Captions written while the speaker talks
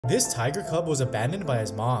This tiger cub was abandoned by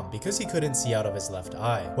his mom because he couldn't see out of his left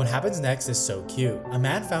eye. What happens next is so cute. A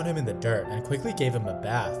man found him in the dirt and quickly gave him a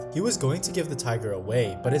bath. He was going to give the tiger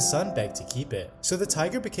away, but his son begged to keep it. So the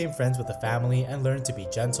tiger became friends with the family and learned to be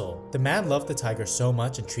gentle. The man loved the tiger so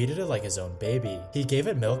much and treated it like his own baby. He gave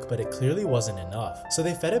it milk, but it clearly wasn't enough. So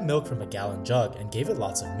they fed it milk from a gallon jug and gave it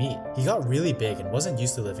lots of meat. He got really big and wasn't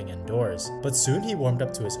used to living indoors, but soon he warmed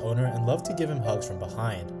up to his owner and loved to give him hugs from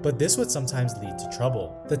behind. But this would sometimes lead to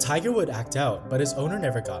trouble. The tiger would act out, but his owner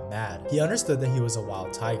never got mad. He understood that he was a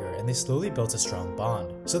wild tiger and they slowly built a strong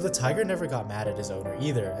bond. So the tiger never got mad at his owner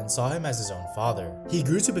either and saw him as his own father. He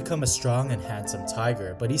grew to become a strong and handsome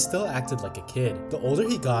tiger, but he still acted like a kid. The older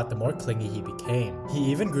he got, the more clingy he became. He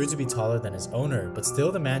even grew to be taller than his owner, but still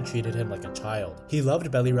the man treated him like a child. He loved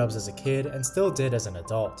belly rubs as a kid and still did as an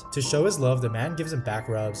adult. To show his love, the man gives him back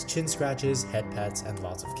rubs, chin scratches, head pets, and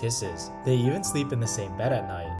lots of kisses. They even sleep in the same bed at night.